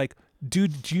 And they're like,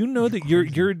 dude, do you know that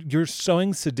you're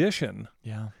sowing sedition?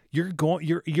 Yeah.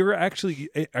 You're actually,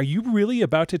 are you really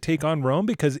about to take on Rome?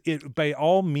 Because it, by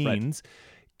all means,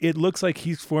 it looks like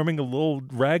he's forming a little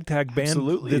ragtag band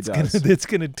that's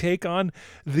going to take on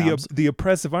the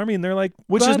oppressive army. And they're like,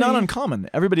 which is not uncommon.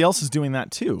 Everybody else is doing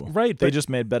that too. Right. They just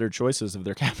made better choices of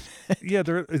their cabinet.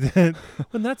 Yeah.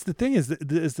 And that's the thing is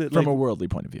that from a worldly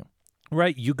point of view.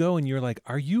 Right. You go and you're like,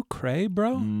 are you cray,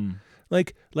 bro?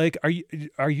 Like, are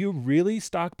you really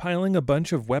stockpiling a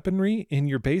bunch of weaponry in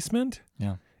your basement?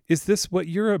 Yeah. Is this what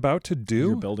you're about to do?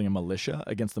 You're building a militia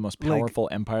against the most powerful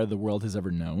empire the world has ever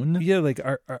known. Yeah, like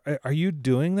are you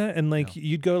doing that? And like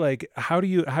you'd go like, how do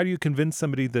you convince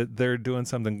somebody that they're doing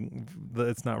something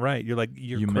that's not right? You're like,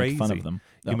 you crazy. Make fun of them.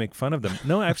 You make fun of them.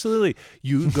 No, absolutely.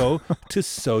 You go to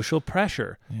social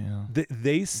pressure. Yeah,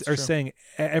 they are saying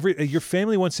your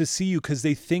family wants to see you because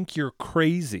they think you're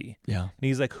crazy. Yeah, and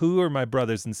he's like, who are my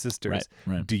brothers and sisters?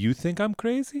 Right. Do you think I'm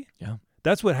crazy? Yeah.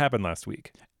 That's what happened last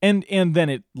week. And then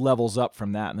it levels up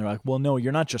from that, and they're like, well, no,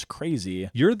 you're not just crazy.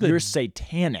 You're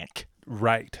satanic.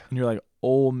 Right. And you're like,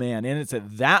 oh, man. And it's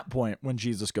at that point when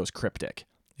Jesus goes cryptic.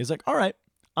 He's like, all right,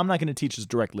 I'm not going to teach this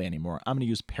directly anymore. I'm going to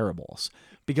use parables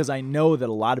because I know that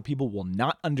a lot of people will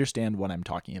not understand what I'm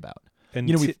talking about.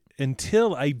 And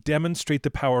until I demonstrate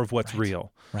the power of what's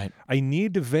real. Right. I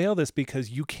need to veil this because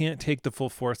you can't take the full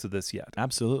force of this yet.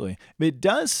 Absolutely. But it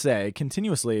does say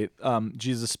continuously,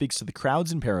 Jesus speaks to the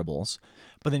crowds in parables,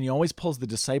 but then he always pulls the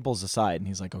disciples aside and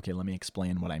he's like, okay, let me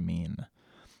explain what I mean.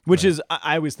 Which is,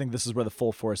 I always think this is where the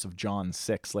full force of John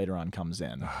 6 later on comes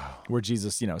in, where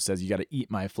Jesus, says, you got to eat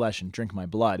my flesh and drink my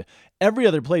blood. Every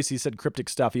other place he said cryptic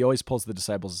stuff, he always pulls the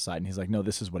disciples aside and he's like, no,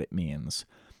 this is what it means.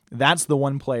 That's the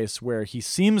one place where he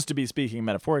seems to be speaking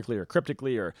metaphorically or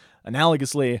cryptically or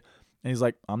analogously. And he's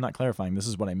like, I'm not clarifying. This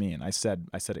is what I mean. I said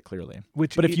it clearly.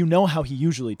 But if you know how he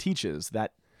usually teaches,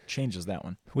 that changes that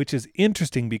one. Which is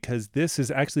interesting because this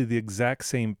is actually the exact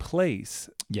same place.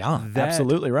 Yeah,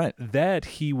 absolutely right. That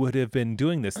he would have been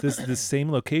doing this. This is the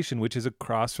same location, which is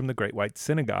across from the Great White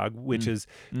Synagogue, which is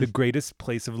the greatest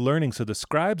place of learning. So the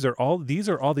scribes are all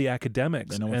the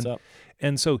academics. They know what's up.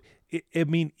 And so I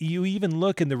mean, you even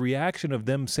look in the reaction of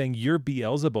them saying you're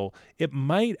Beelzebul. It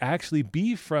might actually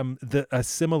be from a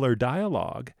similar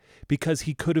dialogue because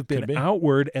he could have been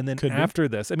outward and then after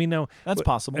this. I mean, now that's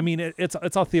possible. I mean,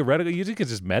 it's all theoretical. You could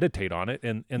just meditate on it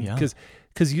and because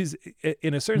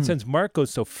in a certain sense, Mark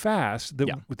goes so fast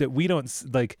that we don't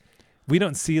like. We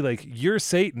don't see like you're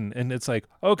Satan, and it's like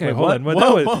okay, hold on,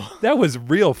 that was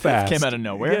real fast. It came out of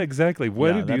nowhere. Yeah, exactly.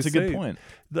 What did you say? That's a good point.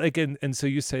 Like, and so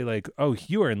you say like, oh,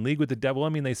 you are in league with the devil. I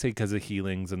mean, they say because of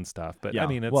healings and stuff, but I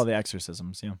mean, the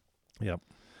exorcisms,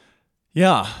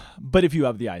 yeah. But if you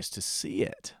have the eyes to see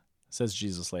it, says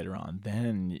Jesus later on,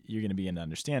 then you're going to begin to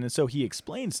understand. And so he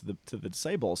explains to the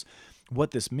disciples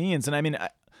what this means. And I mean,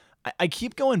 I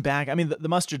keep going back. I mean, the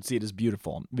mustard seed is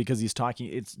beautiful because he's talking,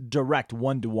 it's direct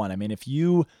one-to-one. I mean, if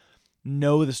you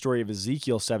know the story of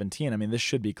Ezekiel 17, I mean, this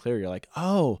should be clear. You're like,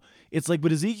 oh, it's like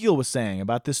what Ezekiel was saying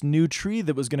about this new tree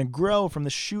that was going to grow from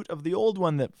the shoot of the old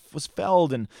one that was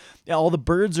felled, and all the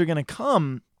birds are going to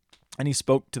come. And he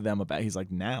spoke to them about, he's like,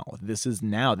 this is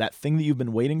now. That thing that you've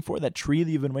been waiting for, that tree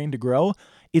that you've been waiting to grow,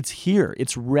 it's here.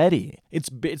 It's ready.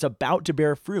 It's about to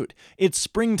bear fruit. It's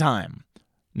springtime.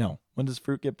 No. When does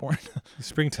fruit get born?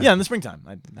 Springtime. Yeah, in the springtime.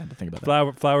 I had to think about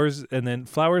that. Flowers, and then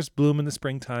flowers bloom in the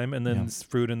springtime, and then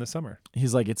fruit in the summer.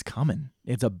 He's like, it's coming.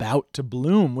 It's about to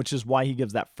bloom, which is why he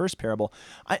gives that first parable.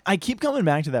 I keep coming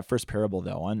back to that first parable,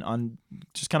 though, on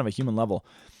just kind of a human level.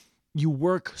 You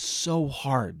work so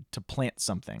hard to plant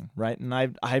something, right? And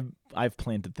I've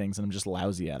planted things, and I'm just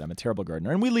lousy at it. I'm a terrible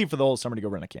gardener. And we leave for the whole summer to go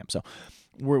run a camp. So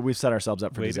we've set ourselves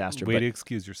up for disaster. Way to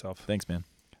excuse yourself. Thanks, man.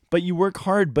 But you work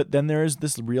hard, but then there is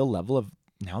this real level of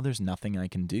now there's nothing I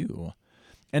can do.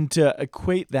 And to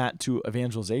equate that to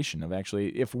evangelization of actually,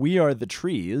 if we are the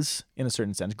trees, in a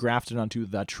certain sense, grafted onto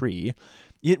the tree,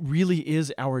 it really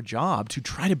is our job to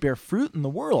try to bear fruit in the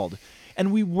world.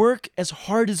 And we work as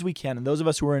hard as we can. And those of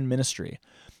us who are in ministry,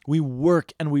 we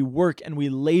work and we work and we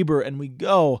labor and we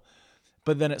go.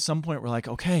 But then at some point we're like,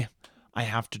 okay, I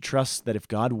have to trust that if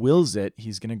God wills it,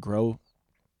 he's going to grow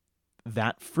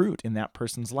that fruit in that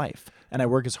person's life. And I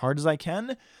work as hard as I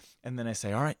can. And then I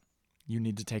say, all right, you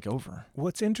need to take over.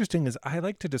 What's interesting is I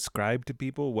like to describe to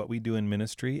people what we do in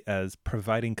ministry as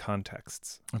providing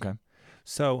contexts. Okay.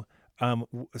 So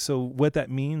what that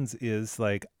means is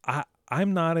like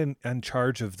I'm not in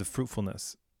charge of the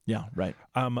fruitfulness. Yeah, right.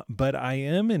 But I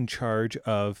am in charge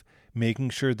of making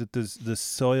sure that the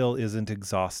soil isn't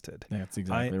exhausted. Yeah, that's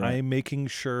exactly right. I'm making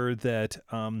sure that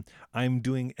I'm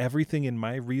doing everything in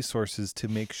my resources to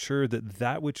make sure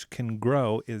that which can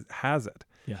grow has it.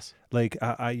 Yes. Like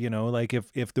like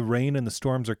if the rain and the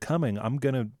storms are coming, I'm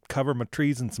gonna cover my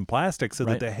trees in some plastic so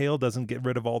that the hail doesn't get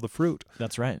rid of all the fruit.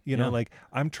 That's right. You know, like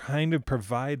I'm trying to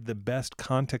provide the best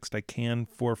context I can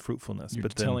for fruitfulness. You're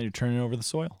turning over the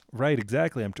soil. Right,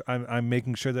 exactly. I'm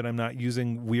making sure that I'm not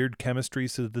using weird chemistry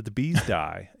so that the bees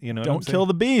die. You know, don't kill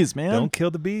the bees, man. Don't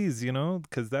kill the bees. You know,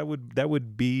 because that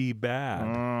would be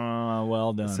bad.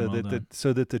 Well done.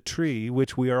 So that the tree,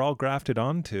 which we are all grafted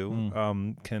onto,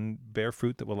 can bear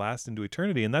fruit that will last into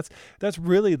eternity. And that's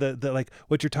really the like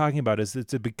what you're talking about is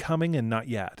it's a becoming and not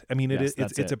yet. I mean,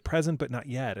 it's a present but not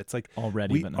yet. It's like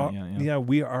already but not yet. Yeah,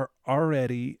 we are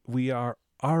already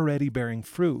bearing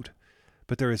fruit,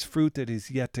 but there is fruit that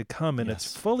is yet to come, and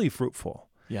it's fully fruitful.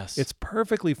 Yes. It's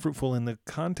perfectly fruitful in the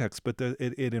context, but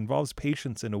it involves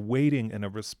patience and a waiting and a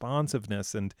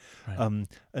responsiveness and an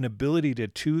ability to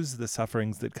choose the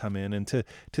sufferings that come in and to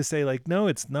say like, no,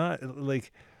 it's not.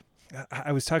 Like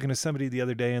I was talking to somebody the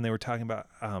other day and they were talking about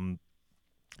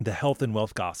the health and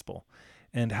wealth gospel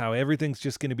and how everything's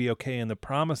just going to be okay. And the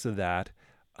promise of that,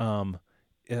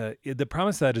 the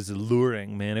promise of that is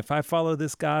alluring, man. If I follow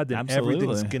this God, then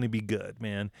everything's going to be good,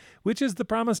 man. Which is the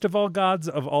promise of all gods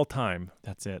of all time.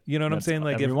 That's it. You know what I'm saying?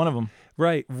 Like every one of them.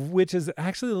 Right. Which is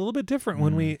actually a little bit different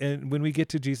when we get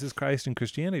to Jesus Christ and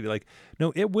Christianity. Like,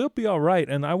 no, it will be all right,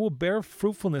 and I will bear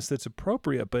fruitfulness that's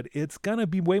appropriate, but it's going to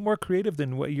be way more creative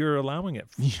than what you're allowing it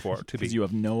for to be. Because you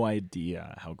have no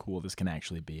idea how cool this can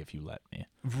actually be if you let me.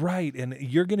 Right. And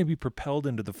you're going to be propelled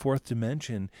into the fourth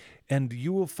dimension, and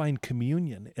you will find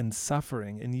communion and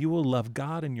suffering, and you will love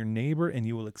God and your neighbor, and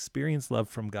you will experience love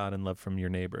from God and love from your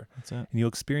neighbor. That's it. And you'll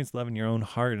experience love in your own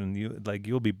heart, and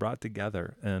you'll be brought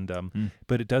together. And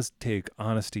but it does take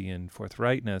honesty and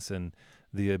forthrightness and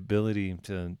the ability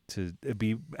to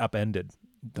be upended.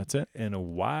 That's it. In a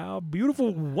wild,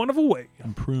 beautiful, wonderful way.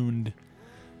 And pruned.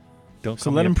 So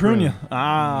let him prune you.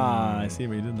 I see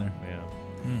what you did there. Yeah.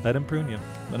 Let him prune you.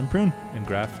 Let him prune. And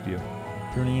graft you.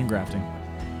 Pruning and grafting.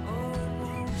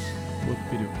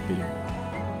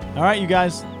 All right, you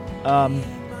guys.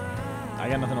 I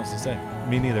got nothing else to say.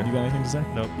 Me neither. You got anything to say?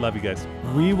 Nope. Love you guys.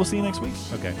 We will see you next week.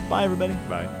 Okay. Bye, everybody.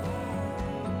 Bye.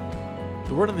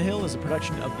 The Word on the Hill is a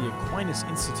production of the Aquinas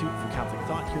Institute for Catholic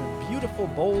Thought here in beautiful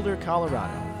Boulder,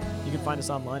 Colorado. You can find us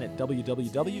online at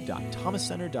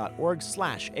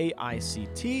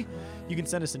www.thomascenter.org/AICT. You can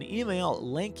send us an email,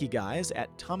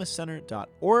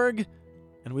 lankyguys@thomascenter.org.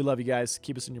 And we love you guys.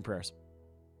 Keep us in your prayers.